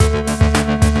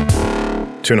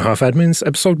Two and a Half Admins,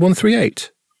 episode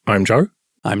 138. I'm Joe.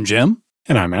 I'm Jim.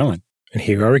 And I'm Alan. And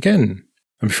here we are again.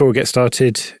 And before we get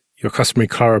started, your customary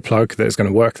Clara plug that is going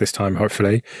to work this time,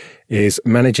 hopefully, is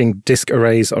managing disk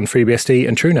arrays on FreeBSD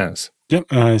and TrueNAS. Yep,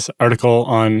 this article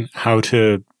on how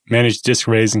to manage disk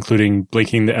arrays, including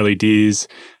blinking the LEDs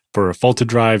for a faulted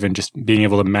drive and just being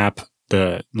able to map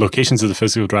the locations of the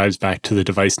physical drives back to the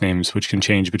device names, which can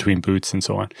change between boots and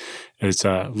so on. There's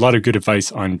a lot of good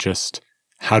advice on just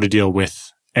how to deal with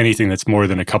anything that's more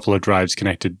than a couple of drives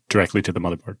connected directly to the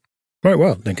motherboard. Right,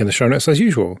 well, link in the show notes as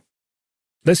usual.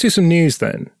 Let's do some news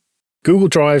then. Google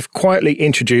Drive quietly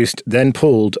introduced, then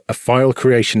pulled, a file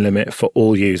creation limit for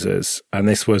all users, and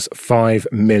this was 5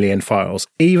 million files,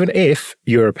 even if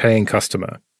you're a paying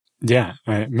customer. Yeah,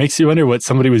 it makes you wonder what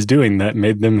somebody was doing that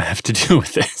made them have to deal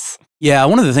with this. Yeah,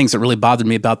 one of the things that really bothered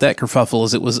me about that kerfuffle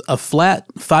is it was a flat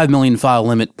 5 million file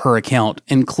limit per account,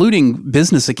 including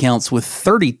business accounts with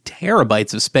 30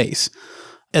 terabytes of space.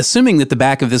 Assuming that the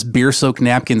back of this beer-soaked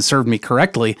napkin served me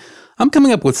correctly, I'm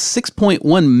coming up with 6.1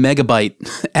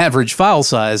 megabyte average file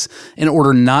size in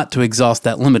order not to exhaust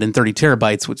that limit in 30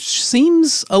 terabytes, which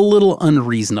seems a little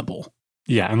unreasonable.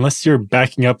 Yeah, unless you're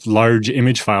backing up large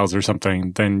image files or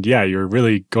something, then yeah, you're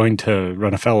really going to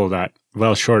run afoul of that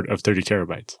well short of 30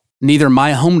 terabytes. Neither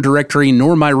my home directory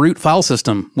nor my root file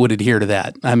system would adhere to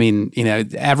that. I mean,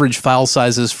 average file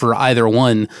sizes for either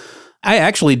one. I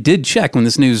actually did check when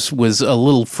this news was a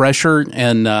little fresher,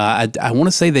 and I want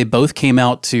to say they both came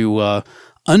out to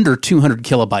under 200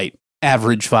 kilobyte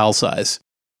average file size.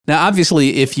 Now,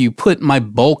 obviously, if you put my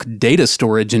bulk data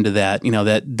storage into that,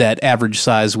 that average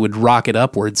size would rocket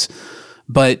upwards.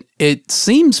 But it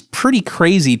seems pretty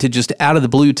crazy to just out of the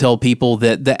blue tell people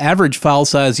that the average file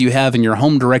size you have in your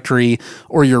home directory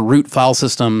or your root file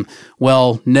system,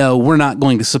 well, no, we're not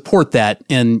going to support that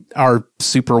in our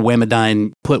super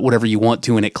whammadine put whatever you want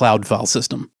to in it cloud file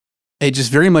system. It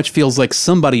just very much feels like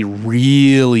somebody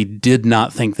really did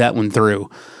not think that one through.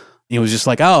 It was just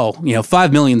like,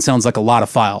 5 million sounds like a lot of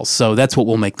files, so that's what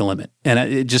we'll make the limit. And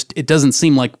it doesn't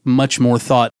seem like much more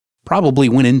thought probably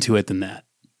went into it than that.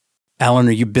 Alan,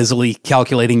 are you busily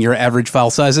calculating your average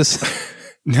file sizes?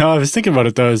 No, I was thinking about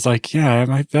it, though. I was like,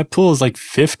 that pool is like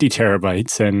 50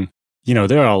 terabytes. And,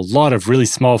 there are a lot of really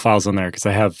small files on there because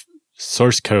I have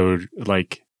source code,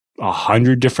 like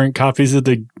 100 different copies of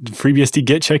the FreeBSD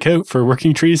Git checkout for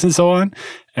working trees and so on.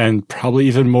 And probably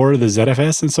even more of the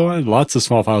ZFS and so on. Lots of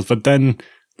small files, but then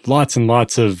lots and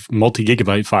lots of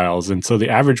multi-gigabyte files. And so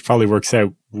the average probably works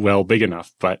out well big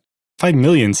enough. But 5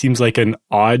 million seems like an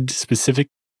odd specific.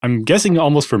 I'm guessing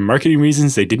almost for marketing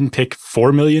reasons, they didn't pick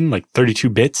 4 million, like 32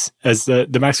 bits, as the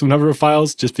maximum number of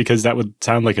files, just because that would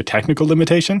sound like a technical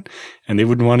limitation, and they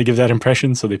wouldn't want to give that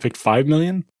impression, so they picked 5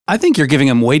 million. I think you're giving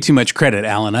them way too much credit,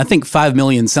 Alan. I think 5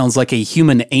 million sounds like a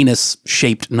human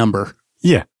anus-shaped number.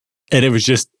 Yeah, and it was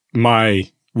just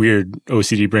my weird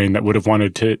OCD brain that would have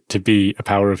wanted to be a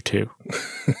power of 2.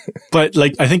 But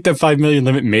I think that 5 million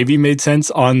limit maybe made sense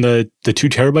on the 2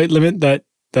 terabyte limit that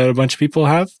a bunch of people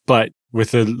have, but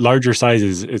with the larger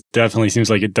sizes, it definitely seems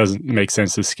like it doesn't make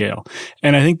sense to scale.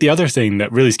 And I think the other thing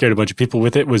that really scared a bunch of people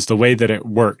with it was the way that it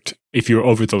worked if you were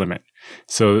over the limit.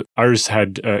 So ours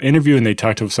had an interview and they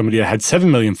talked to somebody that had 7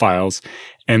 million files.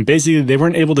 And basically they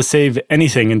weren't able to save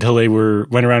anything until they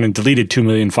went around and deleted 2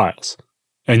 million files.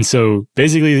 And so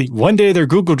basically one day their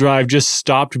Google Drive just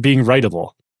stopped being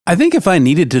writable. I think if I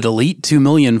needed to delete 2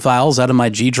 million files out of my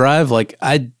G Drive,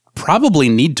 I'd probably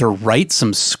need to write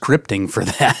some scripting for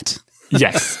that.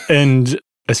 Yes. And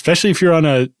especially if you're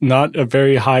on not a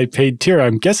very high paid tier,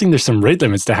 I'm guessing there's some rate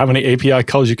limits to how many API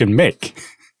calls you can make.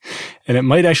 And it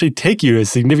might actually take you a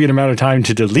significant amount of time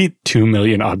to delete 2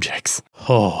 million objects.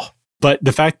 Oh. But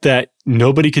the fact that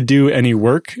nobody could do any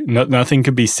work, nothing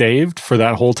could be saved for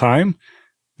that whole time,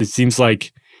 it seems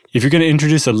like if you're going to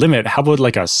introduce a limit, how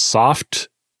about a soft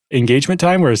engagement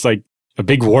time where it's like a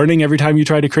big warning every time you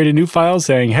try to create a new file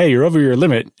saying, hey, you're over your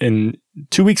limit. In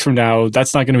 2 weeks from now,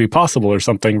 that's not going to be possible or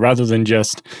something, rather than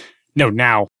just, no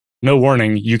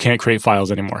warning, you can't create files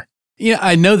anymore. Yeah,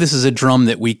 I know this is a drum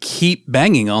that we keep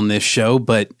banging on this show,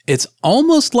 but it's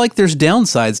almost like there's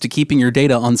downsides to keeping your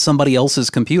data on somebody else's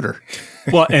computer.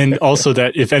 Well, and also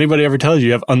that if anybody ever tells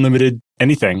you have unlimited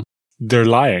anything, they're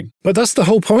lying. But that's the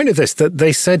whole point of this, that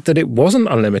they said that it wasn't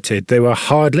unlimited. They were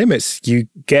hard limits. You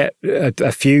get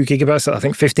a few gigabytes, I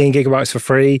think 15 gigabytes for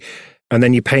free, and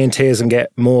then you pay in tiers and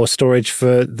get more storage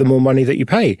for the more money that you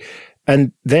pay.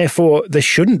 And therefore, there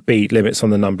shouldn't be limits on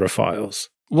the number of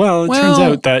files. Well, it turns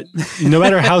out that no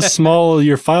matter how small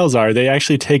your files are, they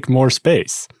actually take more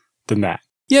space than that.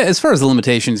 Yeah, as far as the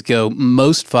limitations go,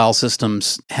 most file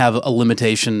systems have a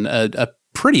limitation, a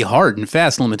pretty hard and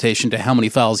fast limitation to how many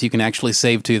files you can actually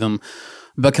save to them,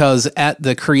 because at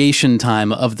the creation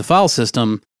time of the file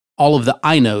system, all of the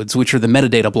inodes, which are the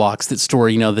metadata blocks that store,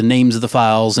 the names of the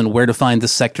files and where to find the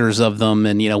sectors of them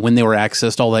and, when they were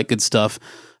accessed, all that good stuff.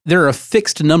 There are a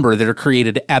fixed number that are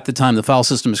created at the time the file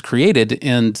system is created,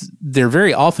 and there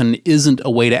very often isn't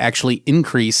a way to actually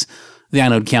increase the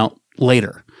inode count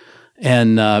later.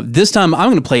 And this time I'm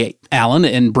going to play Alan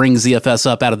and bring ZFS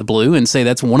up out of the blue and say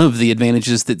that's one of the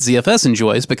advantages that ZFS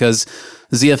enjoys, because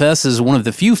ZFS is one of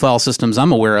the few file systems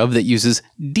I'm aware of that uses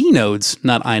dnodes,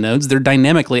 not inodes. They're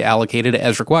dynamically allocated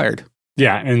as required.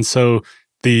 Yeah, and so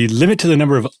the limit to the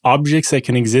number of objects that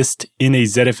can exist in a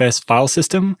ZFS file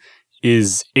system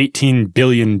is 18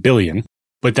 billion,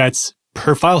 but that's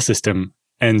per file system,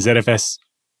 and ZFS,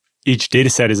 each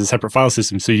data set is a separate file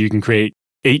system, so you can create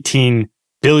 18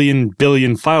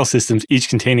 billion file systems, each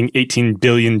containing 18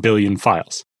 billion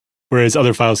files, whereas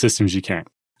other file systems you can't.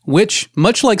 Which,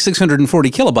 much like 640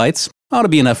 kilobytes, ought to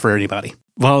be enough for anybody.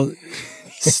 Well,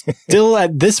 still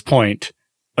at this point,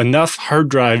 enough hard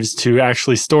drives to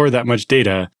actually store that much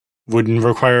data wouldn't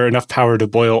require enough power to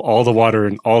boil all the water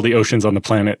in all the oceans on the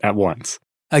planet at once.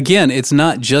 Again, it's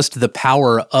not just the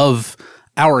power of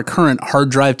our current hard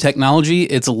drive technology,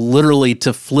 it's literally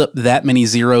to flip that many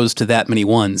zeros to that many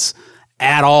ones.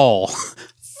 At all.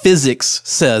 Physics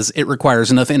says it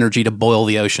requires enough energy to boil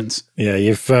the oceans. Yeah,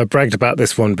 you've bragged about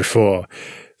this one before.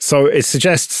 So it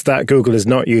suggests that Google is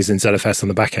not using ZFS on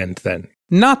the back end then.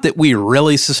 Not that we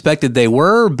really suspected they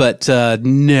were, but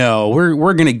no,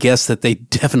 we're going to guess that they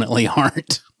definitely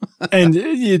aren't. And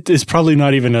it is probably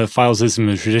not even a file system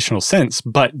in a traditional sense,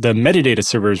 but the metadata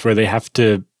servers where they have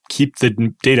to keep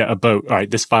the data about, all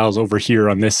right, this file's over here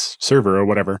on this server or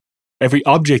whatever. Every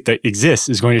object that exists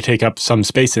is going to take up some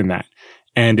space in that.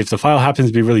 And if the file happens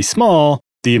to be really small,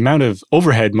 the amount of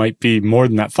overhead might be more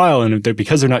than that file. And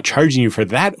because they're not charging you for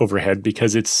that overhead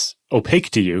because it's opaque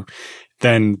to you,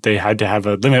 then they had to have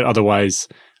a limit. Otherwise,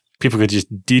 people could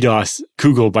just DDoS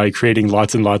Google by creating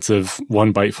lots and lots of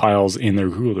 1-byte files in their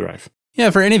Google Drive.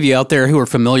 Yeah, for any of you out there who are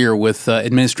familiar with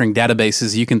administering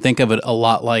databases, you can think of it a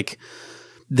lot like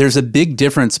there's a big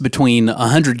difference between a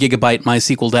 100 gigabyte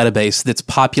MySQL database that's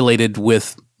populated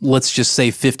with, let's just say,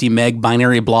 50 meg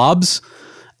binary blobs,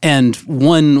 and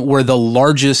one where the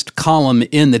largest column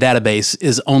in the database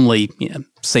is only,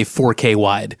 say, 4K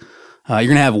wide. You're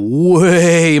going to have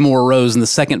way more rows in the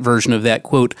second version of that,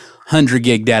 quote, 100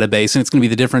 gig database, and it's going to be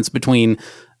the difference between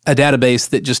a database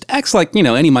that just acts like,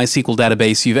 any MySQL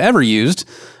database you've ever used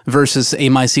versus a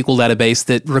MySQL database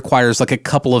that requires like a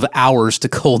couple of hours to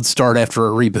cold start after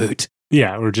a reboot.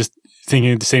 Yeah, we're just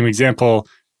thinking of the same example,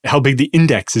 how big the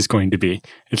index is going to be.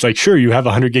 It's like, sure, you have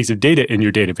 100 gigs of data in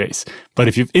your database, but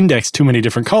if you've indexed too many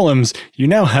different columns, you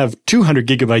now have 200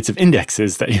 gigabytes of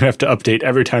indexes that you have to update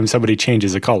every time somebody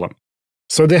changes a column.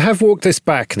 So they have walked this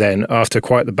back then after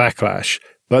quite the backlash,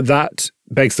 but that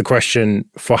begs the question,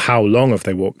 for how long have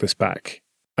they walked this back?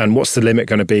 And what's the limit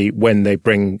going to be when they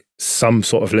bring some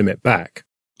sort of limit back?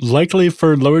 Likely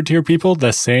for lower tier people,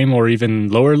 the same or even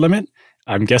lower limit.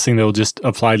 I'm guessing they'll just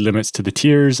apply limits to the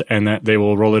tiers and that they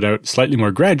will roll it out slightly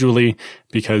more gradually,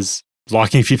 because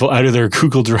locking people out of their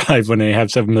Google Drive when they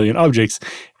have 7 million objects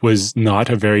was not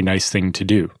a very nice thing to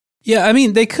do. Yeah, I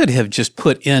mean, they could have just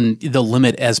put in the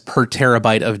limit as per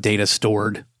terabyte of data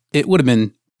stored. It would have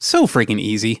been so freaking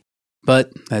easy,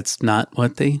 but that's not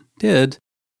what they did.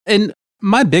 And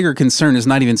my bigger concern is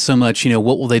not even so much,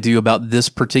 what will they do about this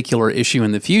particular issue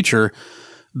in the future,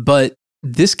 but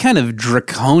this kind of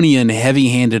draconian,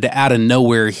 heavy-handed, out of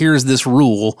nowhere, here's this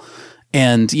rule,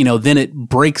 and, then it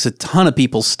breaks a ton of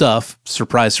people's stuff,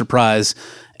 surprise, surprise,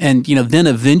 and, then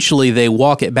eventually they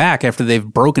walk it back after they've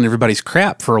broken everybody's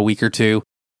crap for a week or two.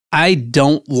 I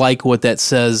don't like what that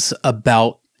says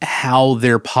about how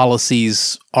their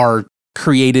policies are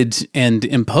created and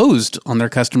imposed on their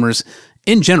customers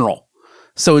in general.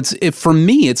 So for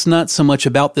me, it's not so much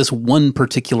about this one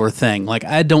particular thing. Like,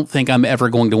 I don't think I'm ever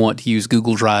going to want to use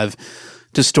Google Drive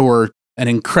to store an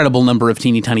incredible number of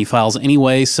teeny tiny files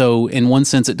anyway. So in one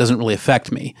sense, it doesn't really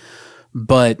affect me.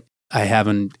 But I have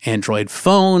an Android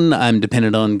phone. I'm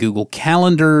dependent on Google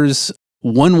Calendars.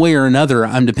 One way or another,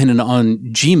 I'm dependent on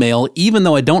Gmail, even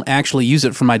though I don't actually use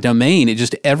it for my domain.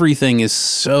 Everything is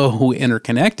so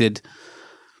interconnected.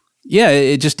 Yeah,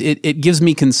 it gives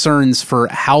me concerns for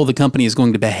how the company is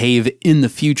going to behave in the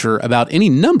future about any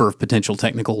number of potential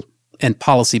technical and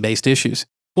policy-based issues.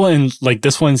 Well, and like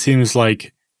this one seems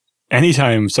like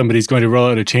anytime somebody's going to roll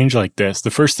out a change like this,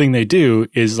 the first thing they do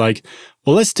is like,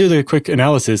 well, let's do the quick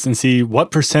analysis and see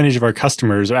what percentage of our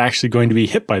customers are actually going to be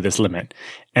hit by this limit.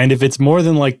 And if it's more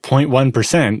than like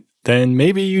 0.1%, then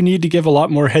maybe you need to give a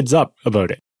lot more heads up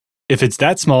about it. If it's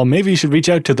that small, maybe you should reach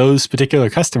out to those particular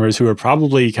customers who are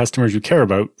probably customers you care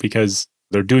about because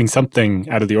they're doing something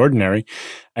out of the ordinary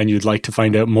and you'd like to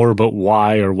find out more about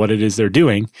why or what it is they're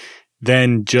doing,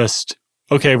 than just,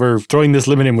 okay, we're throwing this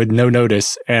limit in with no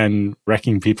notice and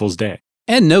wrecking people's day.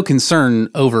 And no concern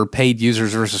over paid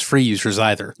users versus free users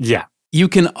either. Yeah. You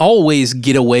can always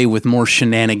get away with more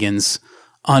shenanigans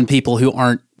on people who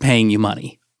aren't paying you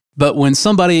money. But when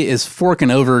somebody is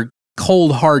forking over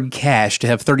cold, hard cash to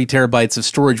have 30 terabytes of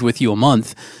storage with you a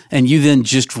month, and you then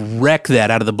just wreck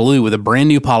that out of the blue with a brand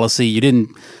new policy you didn't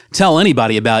tell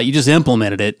anybody about, you just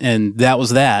implemented it, and that was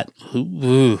that.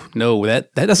 Ooh, no,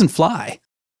 that doesn't fly.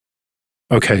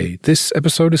 Okay, this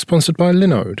episode is sponsored by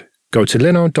Linode. Go to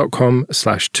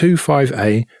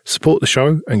linode.com/25A, support the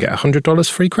show, and get $100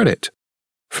 free credit.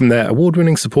 From their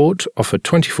award-winning support, offered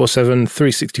 24/7,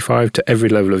 365 to every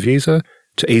level of user,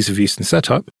 to ease of use and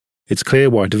setup, it's clear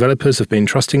why developers have been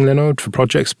trusting Linode for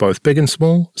projects both big and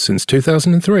small since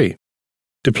 2003.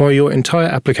 Deploy your entire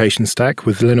application stack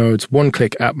with Linode's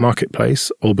one-click app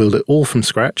marketplace, or build it all from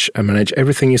scratch and manage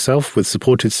everything yourself with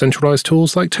supported centralized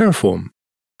tools like Terraform.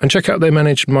 And check out their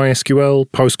managed MySQL,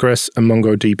 Postgres, and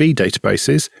MongoDB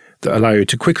databases that allow you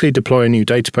to quickly deploy a new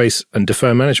database and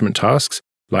defer management tasks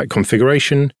like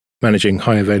configuration, managing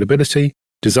high availability,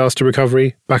 disaster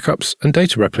recovery, backups, and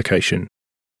data replication.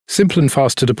 Simple and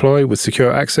fast to deploy with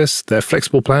secure access, their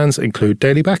flexible plans include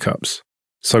daily backups.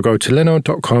 So go to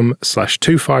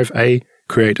linode.com/25A,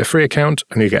 create a free account,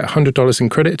 and you get $100 in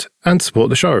credit and support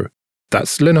the show.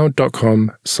 That's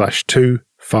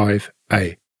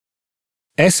linode.com/25A.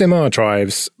 SMR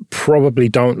drives probably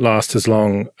don't last as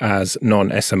long as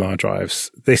non-SMR drives.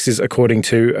 This is according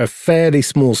to a fairly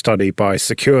small study by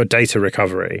Secure Data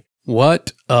Recovery.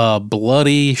 What a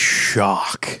bloody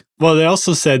shock. Well, they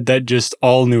also said that just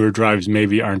all newer drives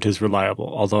maybe aren't as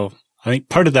reliable, although I think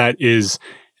part of that is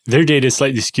their data is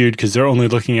slightly skewed because they're only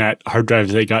looking at hard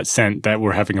drives they got sent that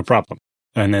were having a problem.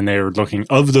 And then they were looking,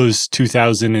 of those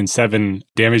 2007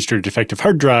 damaged or defective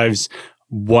hard drives,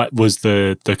 what was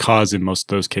the cause in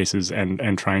most of those cases,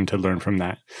 and trying to learn from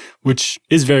that, which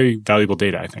is very valuable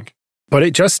data, I think. But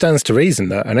it just stands to reason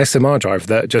that an SMR drive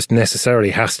that just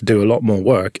necessarily has to do a lot more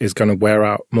work is going to wear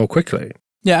out more quickly.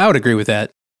 Yeah, I would agree with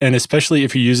that. And especially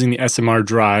if you're using the SMR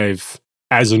drive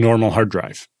as a normal hard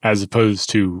drive, as opposed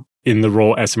to in the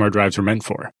role SMR drives are meant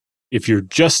for. If you're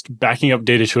just backing up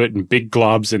data to it in big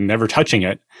globs and never touching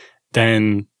it,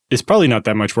 then it's probably not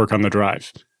that much work on the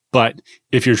drive. But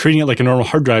if you're treating it like a normal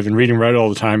hard drive and reading write all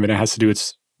the time, and it has to do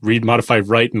its read, modify,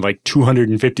 write in like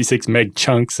 256 meg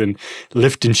chunks and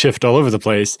lift and shift all over the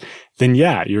place, then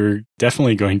yeah, you're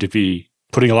definitely going to be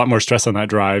putting a lot more stress on that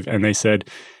drive. And they said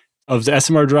of the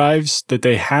SMR drives that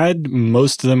they had,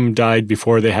 most of them died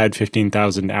before they had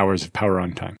 15,000 hours of power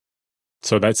runtime.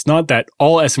 So that's not that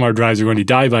all SMR drives are going to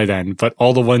die by then, but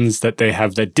all the ones that they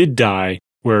have that did die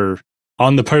were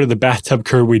on the part of the bathtub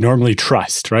curve we normally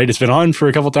trust, right? It's been on for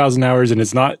a couple thousand hours and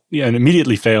it's not and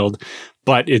immediately failed,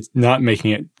 but it's not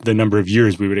making it the number of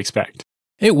years we would expect.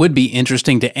 It would be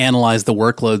interesting to analyze the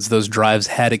workloads those drives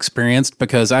had experienced,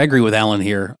 because I agree with Alan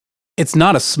here. It's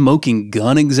not a smoking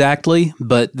gun exactly,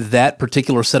 but that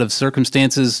particular set of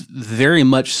circumstances very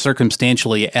much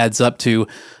circumstantially adds up to,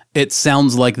 it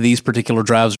sounds like these particular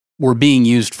drives were being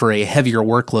used for a heavier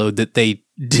workload that they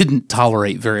didn't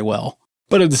tolerate very well.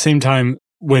 But at the same time,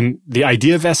 when the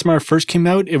idea of SMR first came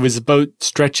out, it was about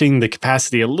stretching the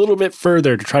capacity a little bit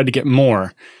further to try to get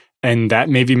more. And that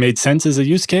maybe made sense as a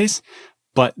use case.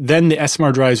 But then the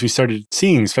SMR drives we started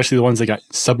seeing, especially the ones that got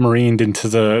submarined into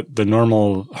the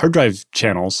normal hard drive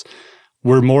channels,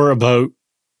 were more about,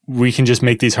 we can just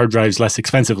make these hard drives less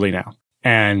expensively now.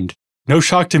 And no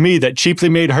shock to me that cheaply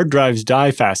made hard drives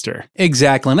die faster.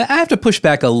 Exactly. And I have to push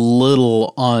back a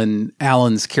little on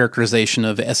Alan's characterization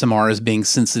of SMR as being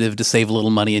sensitive to save a little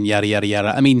money and yada, yada,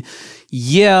 yada. I mean,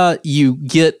 yeah, you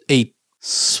get a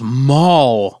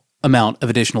small amount of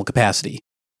additional capacity,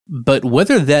 but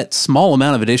whether that small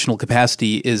amount of additional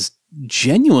capacity is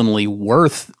genuinely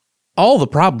worth all the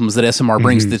problems that SMR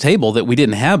brings to the table that we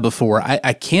didn't have before,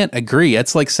 I can't agree.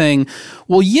 It's like saying,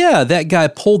 well, yeah, that guy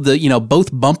pulled both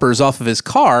bumpers off of his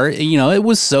car. It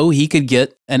was so he could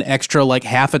get an extra like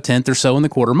half a tenth or so in the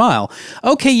quarter mile.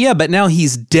 Okay, yeah, but now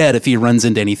he's dead if he runs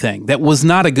into anything. That was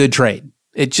not a good trade.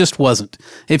 It just wasn't.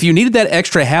 If you needed that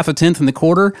extra half a tenth in the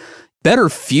quarter, better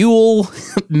fuel,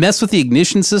 mess with the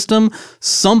ignition system,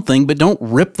 something, but don't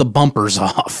rip the bumpers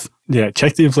off. Yeah,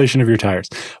 check the inflation of your tires.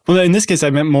 Well, in this case, I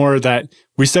meant more that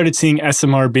we started seeing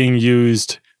SMR being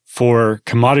used for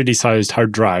commodity-sized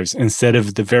hard drives instead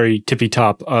of the very tippy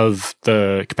top of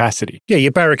the capacity. Yeah,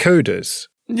 your Barracudas.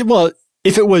 Well,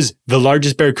 if it was the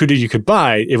largest Barracuda you could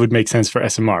buy, it would make sense for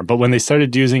SMR. But when they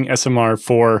started using SMR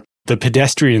for the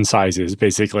pedestrian sizes,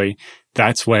 basically,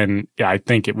 that's when I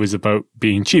think it was about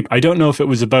being cheap. I don't know if it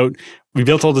was about, we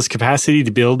built all this capacity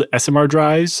to build SMR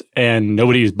drives and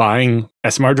nobody is buying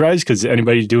SMR drives because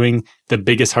anybody doing the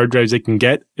biggest hard drives they can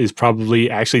get is probably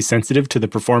actually sensitive to the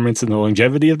performance and the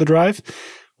longevity of the drive.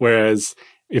 Whereas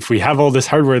if we have all this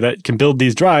hardware that can build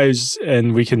these drives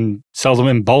and we can sell them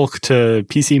in bulk to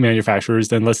PC manufacturers,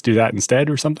 then let's do that instead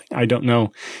or something. I don't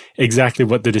know exactly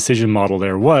what the decision model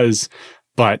there was,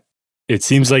 but it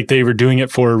seems like they were doing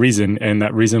it for a reason, and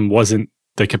that reason wasn't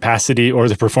the capacity or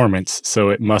the performance, so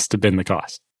it must have been the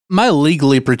cost. My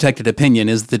legally protected opinion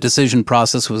is the decision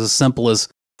process was as simple as,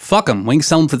 fuck them, we can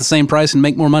sell them for the same price and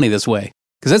make more money this way.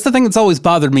 Because that's the thing that's always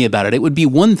bothered me about it. It would be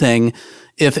one thing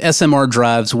if SMR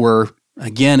drives were,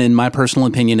 again, in my personal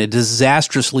opinion, a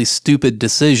disastrously stupid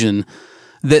decision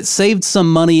that saved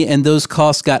some money and those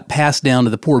costs got passed down to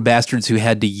the poor bastards who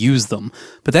had to use them.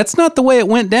 But that's not the way it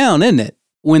went down, isn't it?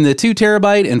 When the 2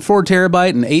 terabyte and 4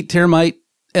 terabyte and 8 terabyte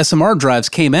SMR drives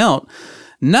came out,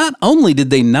 not only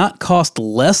did they not cost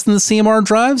less than the CMR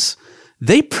drives,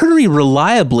 they pretty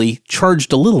reliably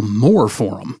charged a little more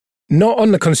for them. Not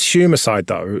on the consumer side,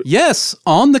 though. Yes,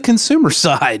 on the consumer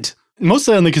side.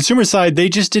 Mostly on the consumer side, they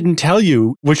just didn't tell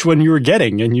you which one you were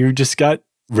getting, and you just got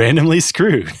randomly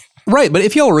screwed. Right, but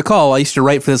if y'all recall, I used to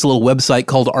write for this little website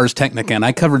called Ars Technica, and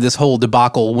I covered this whole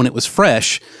debacle when it was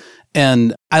fresh,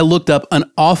 and I looked up an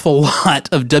awful lot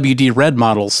of WD Red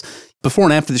models before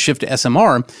and after the shift to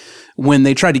SMR when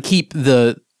they tried to keep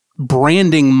the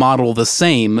branding model the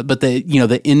same, but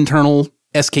the internal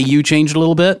SKU changed a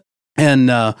little bit. And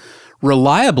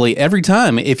reliably, every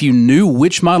time, if you knew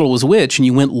which model was which and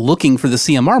you went looking for the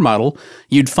CMR model,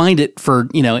 you'd find it for,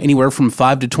 anywhere from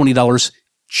 $5 to $20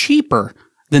 cheaper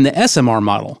than the SMR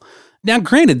model. Now,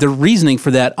 granted, the reasoning for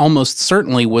that almost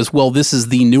certainly was, well, this is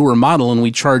the newer model and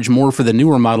we charge more for the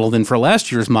newer model than for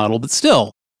last year's model. But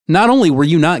still, not only were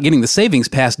you not getting the savings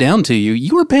passed down to you,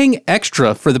 you were paying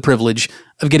extra for the privilege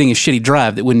of getting a shitty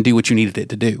drive that wouldn't do what you needed it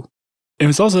to do. It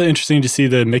was also interesting to see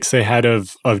the mix they had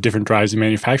of different drives and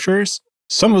manufacturers.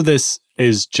 Some of this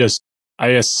is just,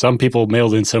 I guess some people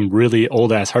mailed in some really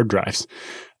old-ass hard drives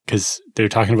because they're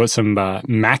talking about some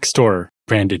Maxtor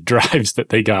branded drives that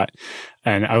they got.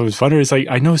 And I was wondering, it's like,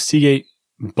 I know Seagate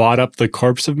bought up the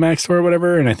corpse of Maxtor or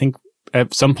whatever, and I think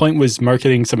at some point was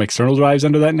marketing some external drives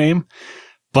under that name.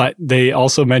 But they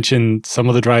also mentioned some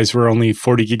of the drives were only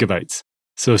 40 gigabytes.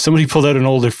 So if somebody pulled out an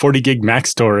older 40 gig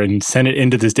Maxtor and sent it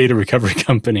into this data recovery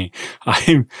company,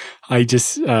 I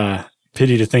just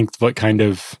pity to think what kind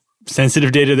of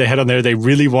sensitive data they had on there they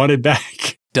really wanted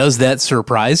back. Does that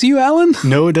surprise you, Alan?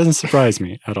 No, it doesn't surprise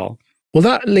me at all. Well,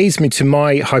 that leads me to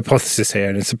my hypothesis here,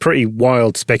 and it's a pretty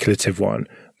wild speculative one.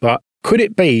 But could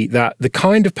it be that the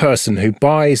kind of person who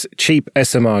buys cheap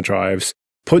SMR drives,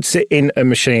 puts it in a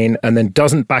machine, and then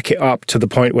doesn't back it up to the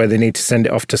point where they need to send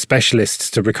it off to specialists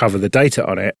to recover the data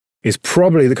on it, is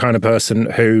probably the kind of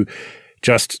person who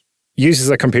just uses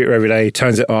their computer every day,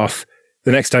 turns it off,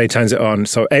 the next day turns it on.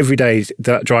 So every day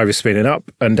that drive is spinning up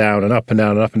and down and up and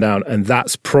down and up and down. And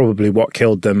that's probably what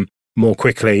killed them more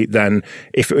quickly than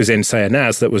if it was in, say, a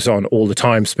NAS that was on all the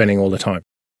time, spinning all the time.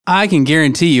 I can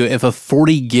guarantee you if a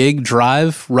 40 gig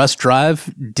drive, Rust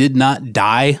drive, did not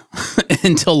die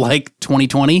until like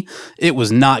 2020, it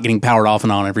was not getting powered off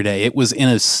and on every day. It was in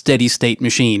a steady state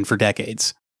machine for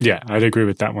decades. Yeah, I'd agree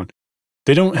with that one.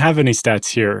 They don't have any stats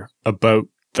here about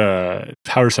the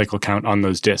power cycle count on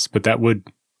those disks, but that would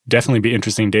definitely be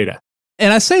interesting data.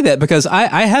 And I say that because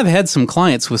I have had some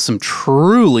clients with some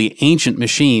truly ancient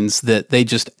machines that they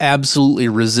just absolutely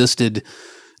resisted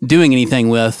doing anything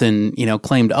with and,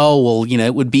 claimed, oh, well,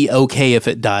 it would be okay if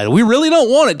it died. We really don't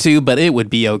want it to, but it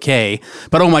would be okay.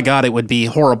 But oh my God, it would be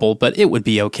horrible, but it would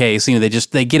be okay. So,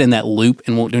 they get in that loop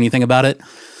and won't do anything about it.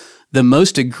 The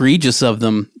most egregious of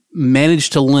them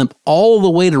managed to limp all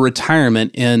the way to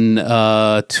retirement in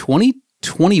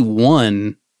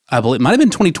 2021, I believe. It might have been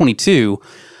 2022.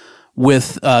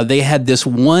 With they had this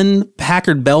one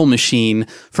Packard Bell machine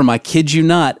from, I kid you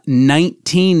not,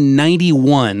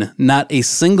 1991. Not a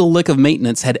single lick of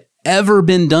maintenance had ever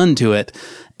been done to it.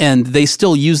 And they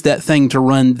still use that thing to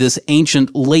run this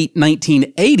ancient late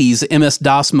 1980s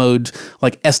MS-DOS mode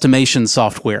estimation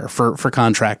software for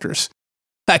contractors.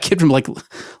 I kept him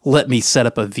let me set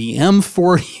up a VM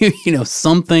for you,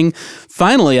 something.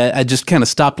 Finally, I just kind of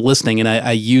stopped listening and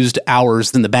I used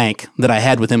hours in the bank that I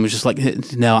had with him. It was just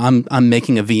no, I'm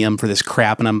making a VM for this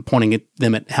crap and I'm pointing at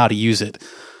them at how to use it.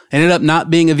 Ended up not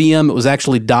being a VM. It was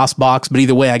actually DOSBox, but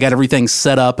either way, I got everything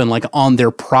set up and on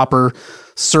their proper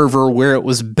server where it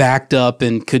was backed up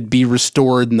and could be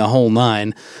restored and the whole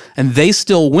nine. And they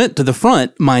still went to the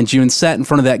front, mind you, and sat in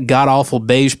front of that god-awful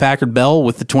beige Packard Bell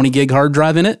with the 20 gig hard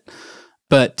drive in it.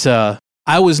 But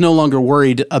I was no longer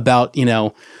worried about,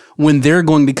 when they're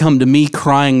going to come to me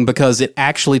crying because it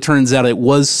actually turns out it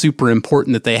was super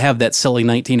important that they have that silly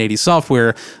 1980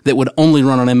 software that would only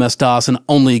run on MS-DOS and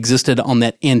only existed on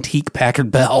that antique Packard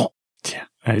Bell. Yeah,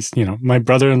 my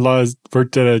brother-in-law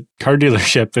worked at a car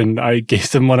dealership, and I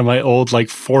gave them one of my old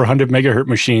 400 megahertz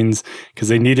machines because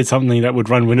they needed something that would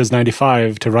run Windows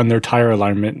 95 to run their tire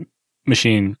alignment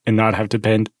machine and not have to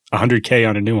spend $100K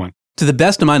on a new one. To the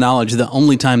best of my knowledge, the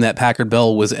only time that Packard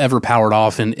Bell was ever powered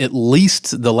off in at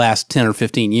least the last 10 or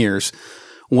 15 years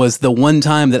was the one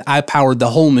time that I powered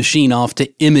the whole machine off to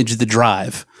image the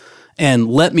drive. And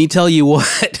let me tell you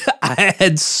what, I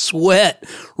had sweat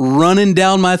running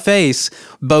down my face,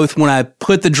 both when I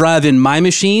put the drive in my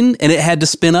machine and it had to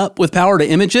spin up with power to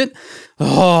image it.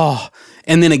 Oh,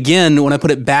 and then again, when I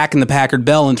put it back in the Packard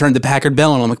Bell and turned the Packard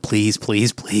Bell on, I'm like, please,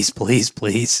 please, please, please,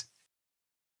 please.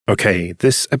 Okay,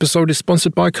 this episode is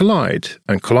sponsored by Collide,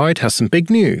 and Collide has some big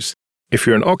news. If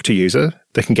you're an Okta user,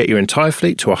 they can get your entire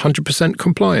fleet to 100%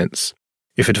 compliance.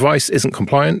 If a device isn't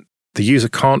compliant, the user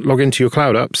can't log into your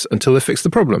cloud apps until they fix the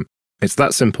problem. It's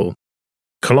that simple.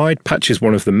 Collide patches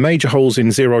one of the major holes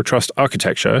in Zero Trust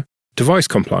architecture, device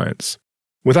compliance.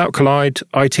 Without Collide,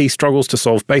 IT struggles to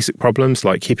solve basic problems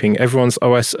like keeping everyone's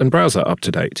OS and browser up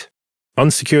to date.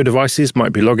 Unsecure devices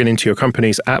might be logging into your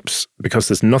company's apps because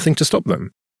there's nothing to stop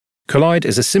them. Collide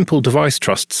is a simple device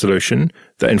trust solution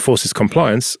that enforces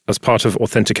compliance as part of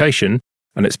authentication,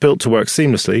 and it's built to work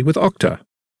seamlessly with Okta.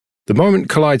 The moment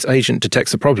Collide's agent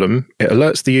detects a problem, it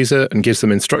alerts the user and gives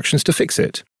them instructions to fix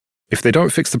it. If they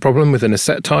don't fix the problem within a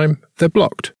set time, they're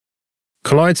blocked.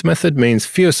 Collide's method means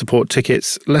fewer support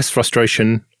tickets, less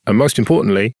frustration, and most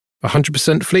importantly,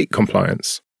 100% fleet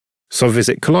compliance. So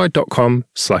visit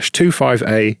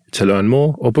collide.com/25A to learn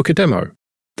more or book a demo.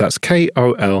 That's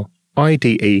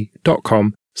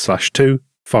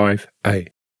KOLIDE.com/25A.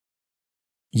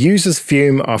 Users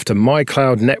fume after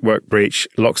MyCloud network breach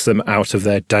locks them out of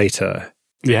their data.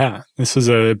 Yeah, this was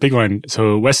a big one.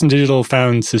 So Western Digital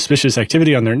found suspicious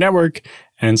activity on their network,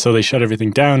 and so they shut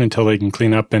everything down until they can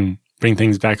clean up and bring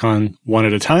things back on one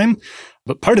at a time.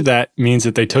 But part of that means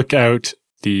that they took out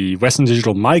the Western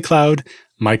Digital MyCloud,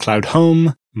 MyCloud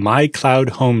Home, MyCloud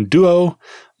Home Duo,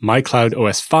 MyCloud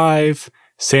OS 5,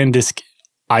 SanDisk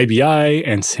IBI,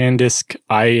 and SanDisk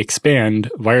iXpand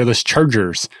wireless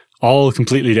chargers, all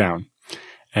completely down.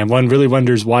 And one really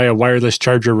wonders why a wireless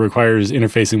charger requires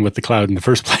interfacing with the cloud in the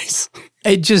first place.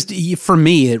 It just, for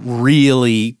me, it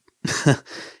really,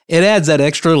 it adds that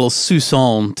extra little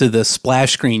soupçon to the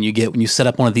splash screen you get when you set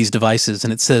up one of these devices.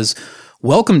 And it says,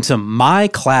 welcome to my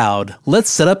cloud. Let's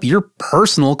set up your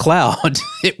personal cloud.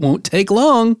 It won't take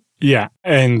long. Yeah.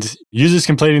 And users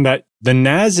complaining that the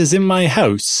NAS is in my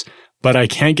house, but I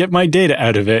can't get my data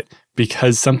out of it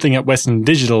because something at Western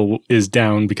Digital is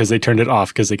down because they turned it off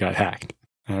because they got hacked.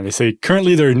 They say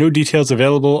currently there are no details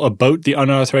available about the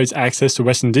unauthorized access to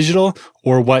Western Digital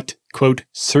or what, quote,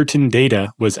 certain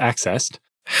data was accessed.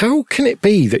 How can it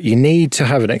be that you need to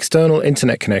have an external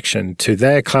internet connection to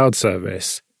their cloud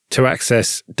service to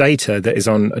access data that is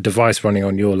on a device running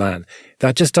on your LAN?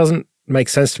 That just doesn't make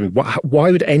sense to me.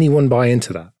 Why would anyone buy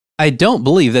into that? I don't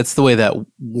believe that's the way that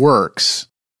works.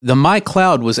 The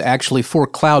MyCloud was actually for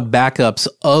cloud backups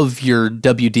of your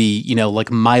WD,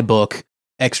 like MyBook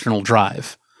external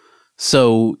drive.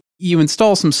 So you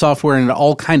install some software and it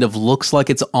all kind of looks like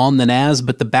it's on the NAS,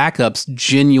 but the backups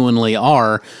genuinely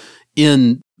are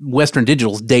in Western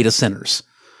Digital's data centers.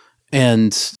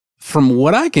 And from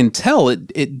what I can tell,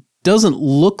 it doesn't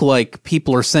look like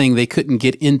people are saying they couldn't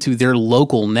get into their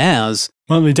local NAS.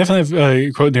 Well, they definitely have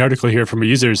a quote in the article here from a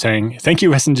user saying, "Thank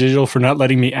you, Western Digital, for not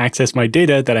letting me access my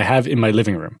data that I have in my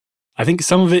living room." I think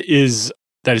some of it is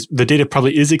that the data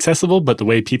probably is accessible, but the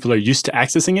way people are used to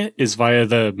accessing it is via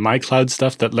the MyCloud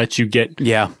stuff that lets you get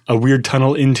a weird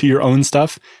tunnel into your own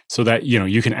stuff so that,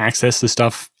 you can access the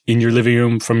stuff in your living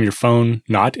room from your phone,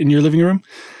 not in your living room.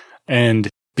 And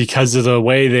because of the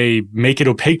way they make it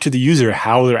opaque to the user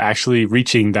how they're actually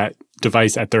reaching that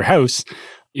device at their house,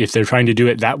 if they're trying to do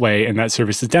it that way and that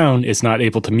service is down, it's not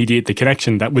able to mediate the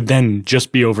connection that would then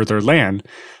just be over their LAN.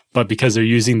 But because they're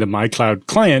using the MyCloud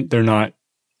client, they're not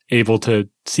able to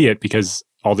see it because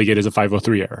all they get is a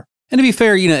 503 error. And to be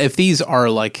fair, if these are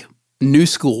like new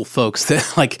school folks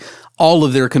that like all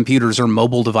of their computers are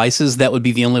mobile devices, that would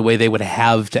be the only way they would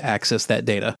have to access that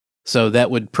data. So that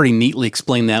would pretty neatly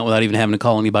explain that without even having to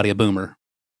call anybody a boomer.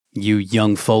 You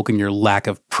young folk and your lack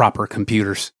of proper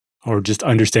computers. Or just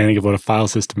understanding of what a file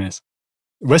system is.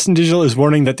 Western Digital is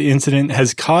warning that the incident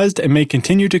has caused and may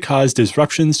continue to cause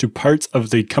disruptions to parts of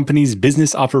the company's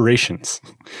business operations.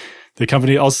 The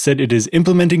company also said it is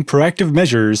implementing proactive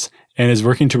measures and is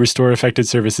working to restore affected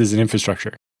services and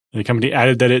infrastructure. The company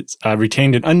added that it's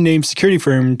retained an unnamed security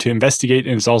firm to investigate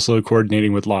and is also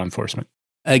coordinating with law enforcement.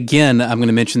 Again, I'm going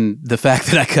to mention the fact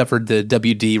that I covered the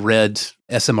WD Red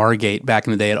SMR gate back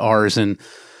in the day at ours, and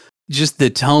just the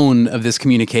tone of this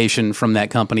communication from that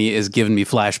company is giving me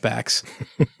flashbacks.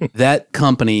 That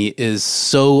company is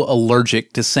so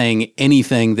allergic to saying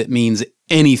anything that means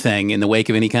anything in the wake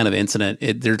of any kind of incident.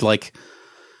 It's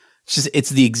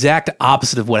the exact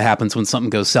opposite of what happens when something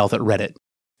goes south at Reddit.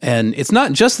 And it's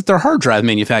not just that they're hard drive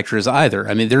manufacturers either.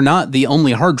 I mean, they're not the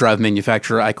only hard drive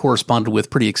manufacturer I corresponded with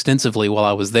pretty extensively while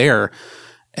I was there.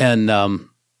 And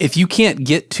if you can't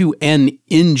get to an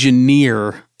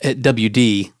engineer at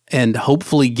WD and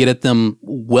hopefully get at them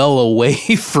well away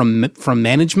from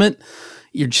management,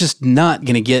 you're just not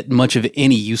going to get much of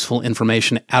any useful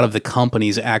information out of the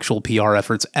company's actual PR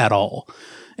efforts at all.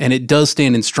 And it does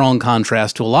stand in strong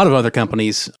contrast to a lot of other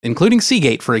companies, including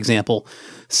Seagate, for example.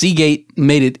 Seagate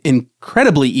made it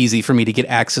incredibly easy for me to get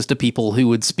access to people who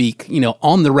would speak,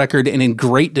 on the record and in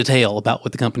great detail about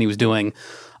what the company was doing.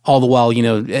 All the while,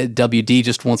 WD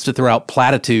just wants to throw out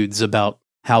platitudes about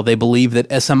how they believe that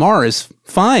SMR is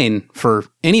fine for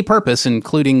any purpose,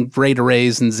 including RAID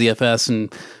arrays and ZFS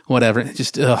and whatever. It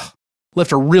just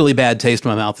left a really bad taste in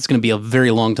my mouth. It's going to be a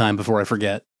very long time before I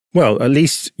forget. Well, at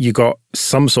least you got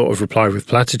some sort of reply with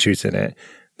platitudes in it.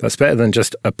 That's better than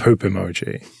just a poop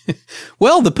emoji.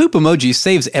 Well, the poop emoji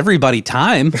saves everybody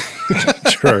time.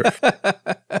 True.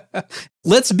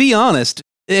 Let's be honest.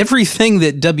 Everything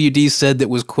that WD said that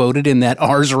was quoted in that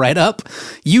Ars write-up,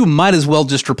 you might as well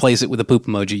just replace it with a poop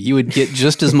emoji. You would get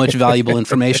just as much valuable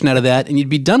information out of that, and you'd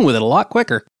be done with it a lot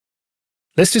quicker.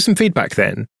 Let's do some feedback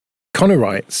then. Connor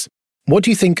writes, what do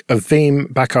you think of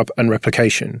Veeam backup and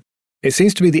replication? It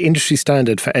seems to be the industry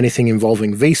standard for anything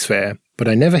involving vSphere, but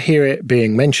I never hear it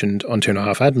being mentioned on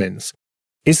 2.5 admins.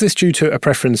 Is this due to a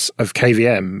preference of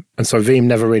KVM, and so Veeam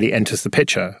never really enters the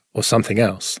picture, or something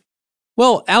else?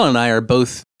 Well, Alan and I are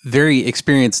both very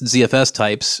experienced ZFS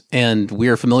types, and we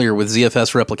are familiar with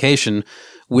ZFS replication,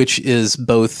 which is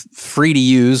both free to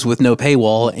use with no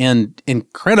paywall and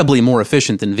incredibly more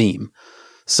efficient than Veeam.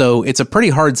 So it's a pretty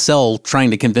hard sell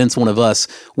trying to convince one of us,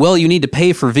 well, you need to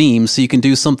pay for Veeam so you can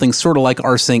do something sort of like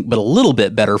rsync, but a little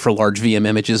bit better for large VM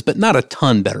images, but not a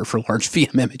ton better for large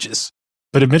VM images.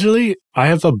 But admittedly, I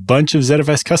have a bunch of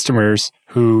ZFS customers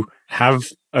who have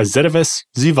a ZFS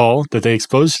ZVol that they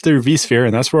expose to their vSphere,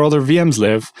 and that's where all their VMs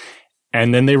live.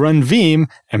 And then they run Veeam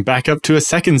and back up to a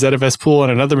second ZFS pool on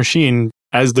another machine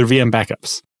as their VM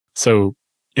backups. So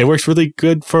it works really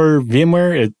good for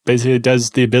VMware. It basically does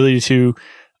the ability to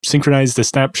synchronize the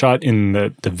snapshot in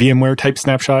the VMware type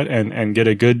snapshot and get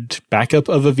a good backup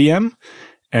of a VM.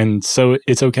 And so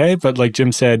it's okay. But like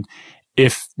Jim said,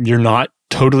 if you're not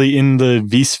totally in the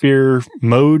vSphere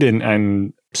mode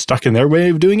and stuck in their way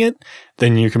of doing it,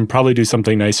 then you can probably do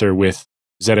something nicer with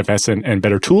ZFS and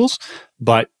better tools.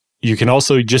 But you can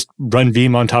also just run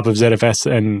Veeam on top of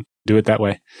ZFS and do it that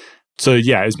way. So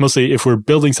yeah, it's mostly if we're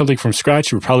building something from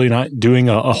scratch, we're probably not doing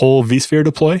a whole vSphere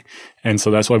deploy. And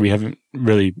so that's why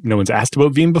no one's asked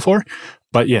about Veeam before.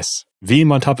 But yes,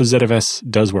 Veeam on top of ZFS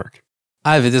does work.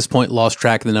 I've at this point lost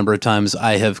track of the number of times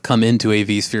I have come into a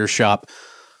vSphere shop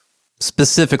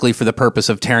specifically for the purpose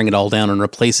of tearing it all down and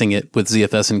replacing it with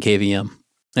ZFS and KVM.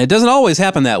 And it doesn't always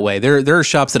happen that way. There are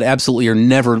shops that absolutely are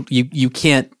never, you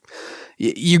can't,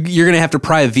 you're going to have to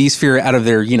pry a vSphere out of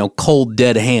their, cold,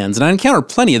 dead hands. And I encounter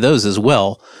plenty of those as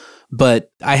well. But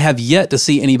I have yet to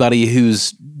see anybody who's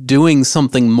doing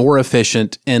something more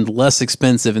efficient and less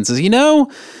expensive and says,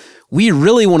 we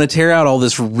really want to tear out all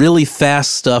this really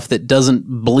fast stuff that doesn't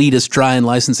bleed us dry in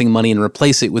licensing money and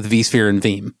replace it with vSphere and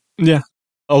Veeam. Yeah.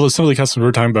 Although some of the customers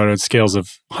we're talking about are at scales of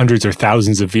hundreds or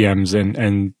thousands of VMs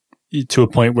and to a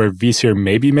point where vSphere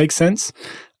maybe makes sense,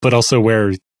 but also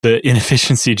where the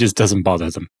inefficiency just doesn't bother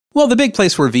them. Well, the big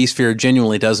place where vSphere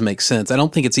genuinely does make sense, I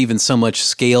don't think it's even so much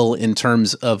scale in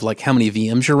terms of like how many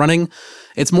VMs you're running.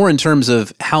 It's more in terms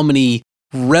of how many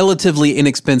relatively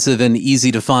inexpensive and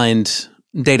easy to find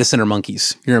data center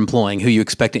monkeys you're employing who you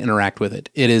expect to interact with it.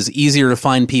 It is easier to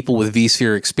find people with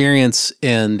vSphere experience,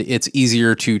 and it's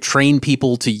easier to train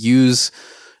people to use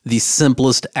the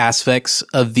simplest aspects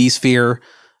of vSphere.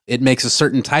 It makes a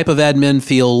certain type of admin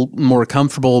feel more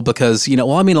comfortable because,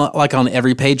 like on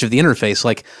every page of the interface,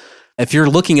 like if you're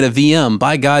looking at a VM,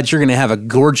 by God, you're going to have a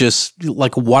gorgeous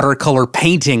like watercolor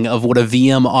painting of what a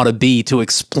VM ought to be to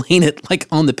explain it like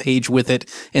on the page with it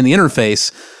in the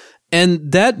interface.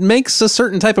 And that makes a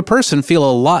certain type of person feel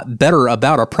a lot better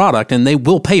about a product, and they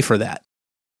will pay for that.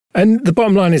 And the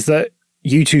bottom line is that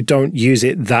you two don't use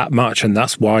it that much, and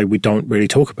that's why we don't really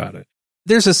talk about it.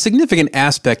 There's a significant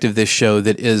aspect of this show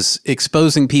that is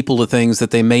exposing people to things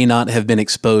that they may not have been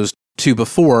exposed to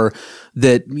before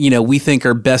that, we think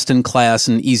are best in class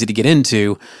and easy to get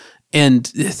into.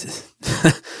 And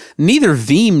neither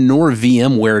Veeam nor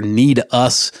VMware need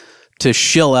us to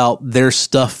shill out their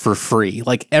stuff for free.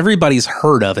 Like, everybody's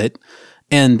heard of it,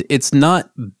 and it's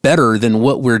not better than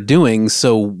what we're doing.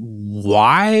 So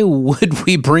why would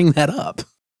we bring that up?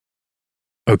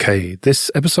 Okay,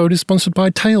 this episode is sponsored by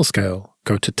Tailscale.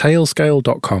 Go to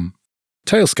tailscale.com.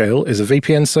 Tailscale is a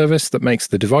VPN service that makes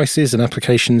the devices and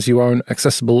applications you own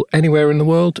accessible anywhere in the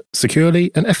world, securely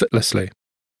and effortlessly.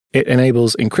 It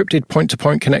enables encrypted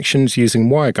point-to-point connections using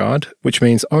WireGuard, which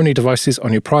means only devices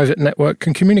on your private network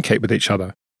can communicate with each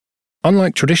other.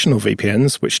 Unlike traditional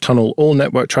VPNs, which tunnel all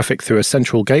network traffic through a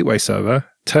central gateway server,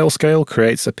 Tailscale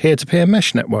creates a peer-to-peer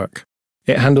mesh network.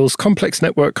 It handles complex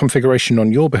network configuration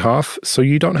on your behalf, so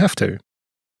you don't have to.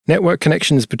 Network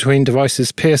connections between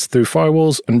devices pierce through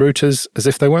firewalls and routers as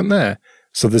if they weren't there,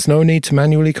 so there's no need to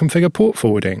manually configure port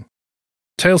forwarding.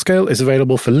 Tailscale is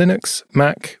available for Linux,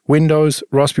 Mac, Windows,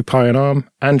 Raspberry Pi and ARM,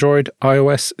 Android,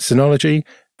 iOS, Synology,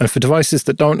 and for devices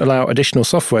that don't allow additional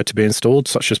software to be installed,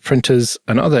 such as printers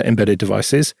and other embedded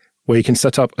devices, where you can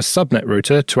set up a subnet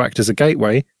router to act as a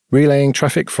gateway, relaying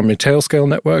traffic from your Tailscale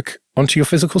network onto your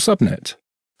physical subnet.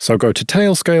 So go to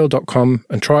tailscale.com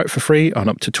and try it for free on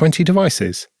up to 20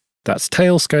 devices. That's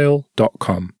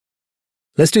tailscale.com.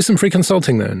 Let's do some free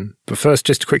consulting then. But first,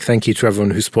 just a quick thank you to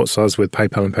everyone who supports us with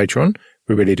PayPal and Patreon.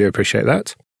 We really do appreciate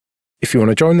that. If you want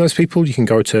to join those people, you can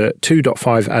go to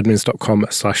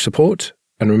 2.5admins.com/support.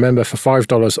 And remember, for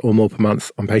 $5 or more per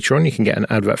month on Patreon, you can get an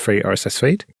advert-free RSS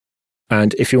feed.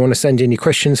 And if you want to send in your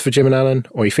questions for Jim and Alan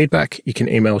or your feedback, you can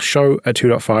email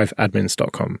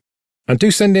show@2.5admins.com. And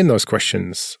do send in those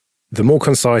questions. The more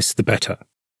concise, the better.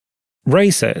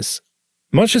 Ray says,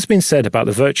 much has been said about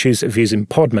the virtues of using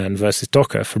Podman versus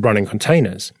Docker for running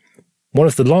containers. One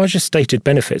of the largest stated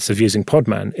benefits of using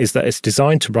Podman is that it's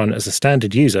designed to run as a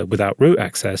standard user without root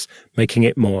access, making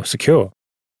it more secure.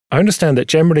 I understand that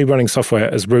generally running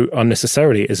software as root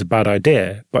unnecessarily is a bad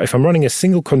idea, but if I'm running a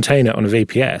single container on a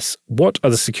VPS, what are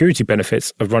the security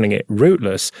benefits of running it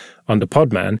rootless under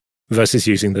Podman versus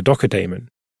using the Docker daemon?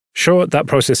 Sure, that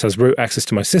process has root access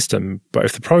to my system, but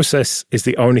if the process is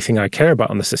the only thing I care about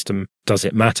on the system, does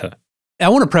it matter? I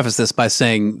want to preface this by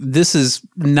saying this is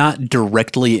not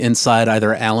directly inside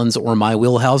either Alan's or my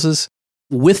wheelhouses.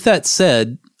 With that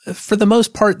said, for the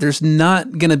most part, there's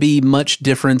not going to be much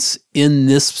difference in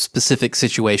this specific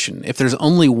situation. If there's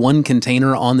only one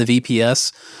container on the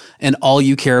VPS and all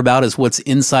you care about is what's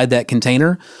inside that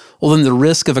container, well, then the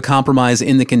risk of a compromise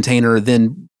in the container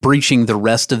then breaching the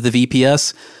rest of the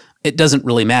VPS, it doesn't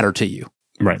really matter to you.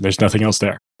 Right. There's nothing else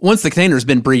there. Once the container's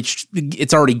been breached,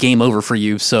 it's already game over for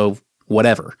you, so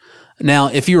whatever. Now,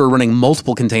 if you were running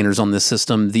multiple containers on this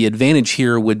system, the advantage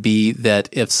here would be that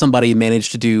if somebody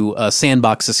managed to do a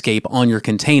sandbox escape on your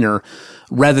container,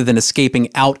 rather than escaping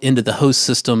out into the host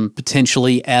system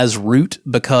potentially as root,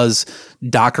 because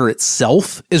Docker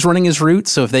itself is running as root,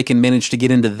 so if they can manage to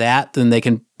get into that, then they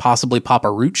can possibly pop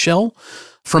a root shell.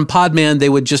 From Podman, they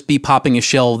would just be popping a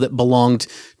shell that belonged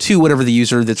to whatever the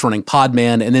user that's running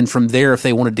Podman, and then from there, if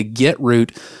they wanted to get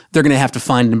root, they're going to have to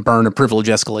find and burn a privilege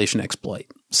escalation exploit.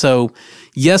 So,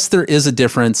 yes, there is a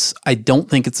difference. I don't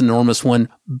think it's an enormous one,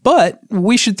 but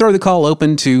we should throw the call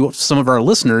open to some of our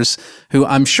listeners who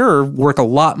I'm sure work a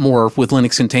lot more with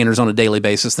Linux containers on a daily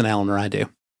basis than Alan or I do.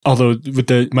 Although with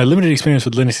my limited experience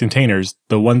with Linux containers,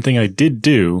 the one thing I did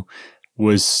do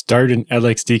was start an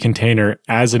LXD container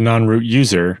as a non-root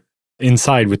user.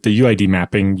 Inside with the UID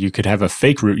mapping, you could have a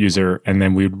fake root user, and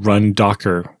then we'd run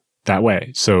Docker that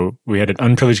way. So we had an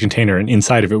unprivileged container, and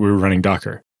inside of it, we were running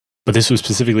Docker. But this was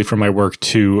specifically for my work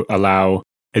to allow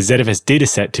a ZFS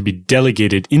dataset to be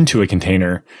delegated into a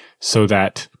container so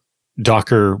that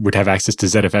Docker would have access to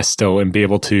ZFS still and be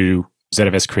able to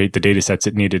ZFS create the datasets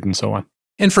it needed and so on.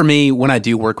 And for me, when I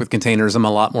do work with containers, I'm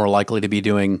a lot more likely to be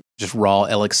doing just raw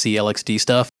LXC, LXD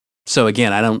stuff. So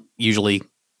again, I don't usually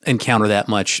encounter that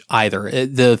much either.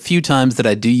 The few times that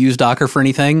I do use Docker for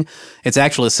anything, it's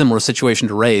actually a similar situation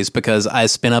to Ray's because I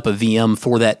spin up a VM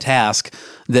for that task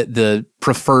that the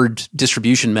preferred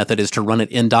distribution method is to run it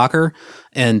in Docker.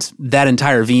 And that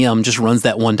entire VM just runs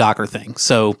that one Docker thing.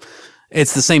 So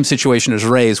it's the same situation as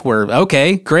Ray's where,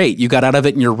 okay, great, you got out of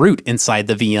it in your root inside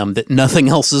the VM that nothing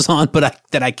else is on, but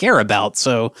that I care about.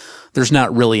 So there's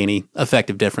not really any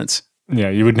effective difference. Yeah,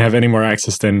 you wouldn't have any more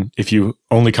access than if you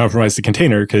only compromise the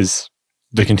container, because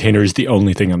the container is the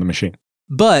only thing on the machine.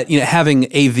 But having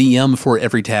a VM for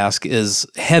every task is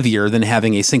heavier than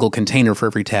having a single container for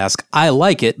every task. I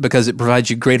like it because it provides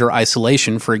you greater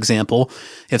isolation. For example,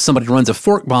 if somebody runs a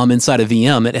fork bomb inside a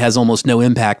VM, it has almost no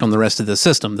impact on the rest of the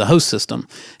system, the host system.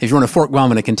 If you run a fork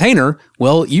bomb in a container,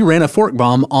 well, you ran a fork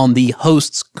bomb on the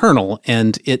host's kernel,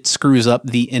 and it screws up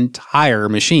the entire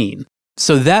machine.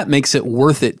 So that makes it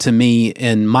worth it to me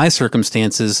in my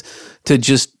circumstances to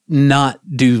just not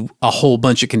do a whole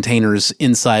bunch of containers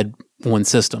inside one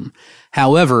system.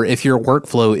 However, if your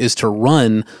workflow is to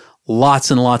run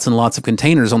lots and lots and lots of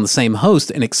containers on the same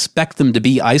host and expect them to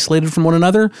be isolated from one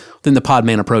another, then the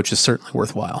Podman approach is certainly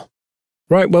worthwhile.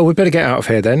 Right, well, we better get out of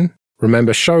here then.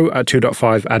 Remember,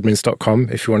 show@2.5admins.com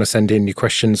if you want to send in your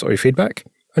questions or your feedback.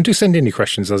 And do send in your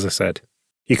questions, as I said.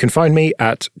 You can find me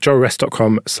at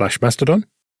joerest.com/mastodon.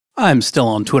 I'm still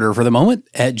on Twitter for the moment,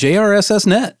 at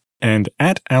JRSSNet. And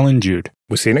at Alan Jude.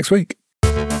 We'll see you next week.